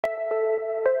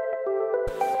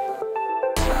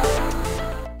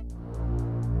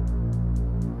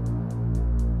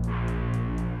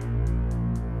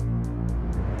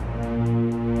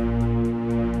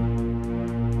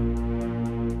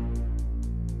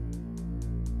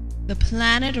the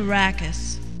planet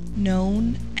Arrakis,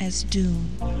 known as Dune.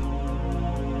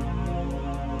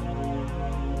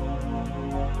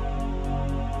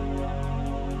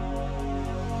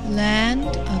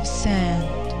 Land of sand.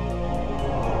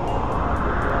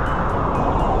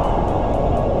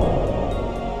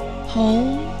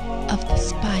 Home of the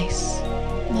spice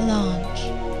melange.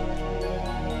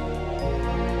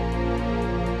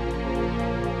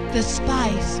 The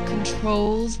spice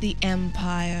controls the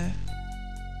empire.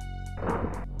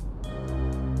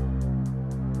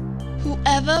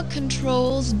 Whoever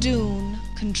controls Dune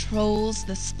controls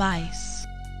the spice.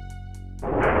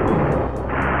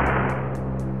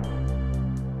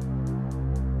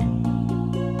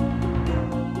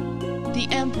 The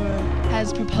Emperor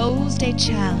has proposed a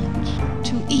challenge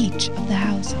to each of the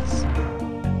houses.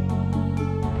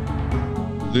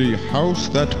 The house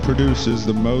that produces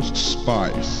the most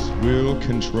spice will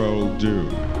control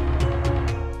Dune.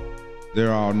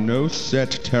 There are no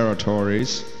set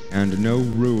territories and no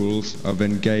rules of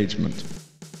engagement.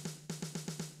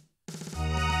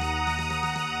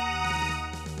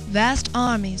 Vast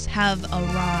armies have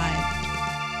arrived.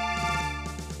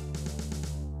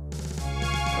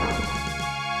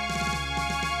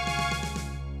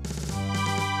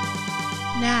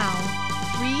 Now,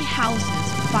 3 houses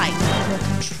fight for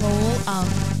control of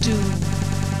Dune.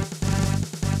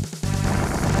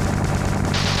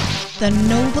 The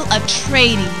noble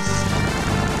Atreides,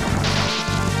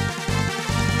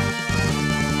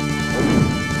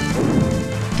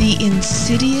 the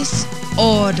insidious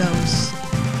Ordos,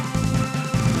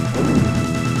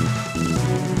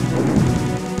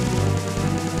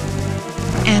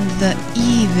 and the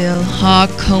evil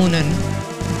Harkonnen.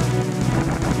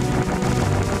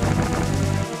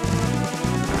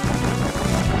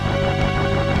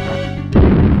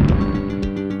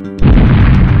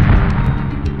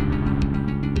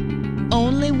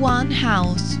 Only one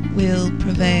house will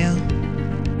prevail.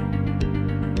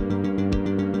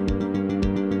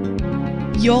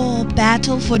 Your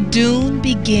battle for Dune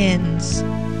begins.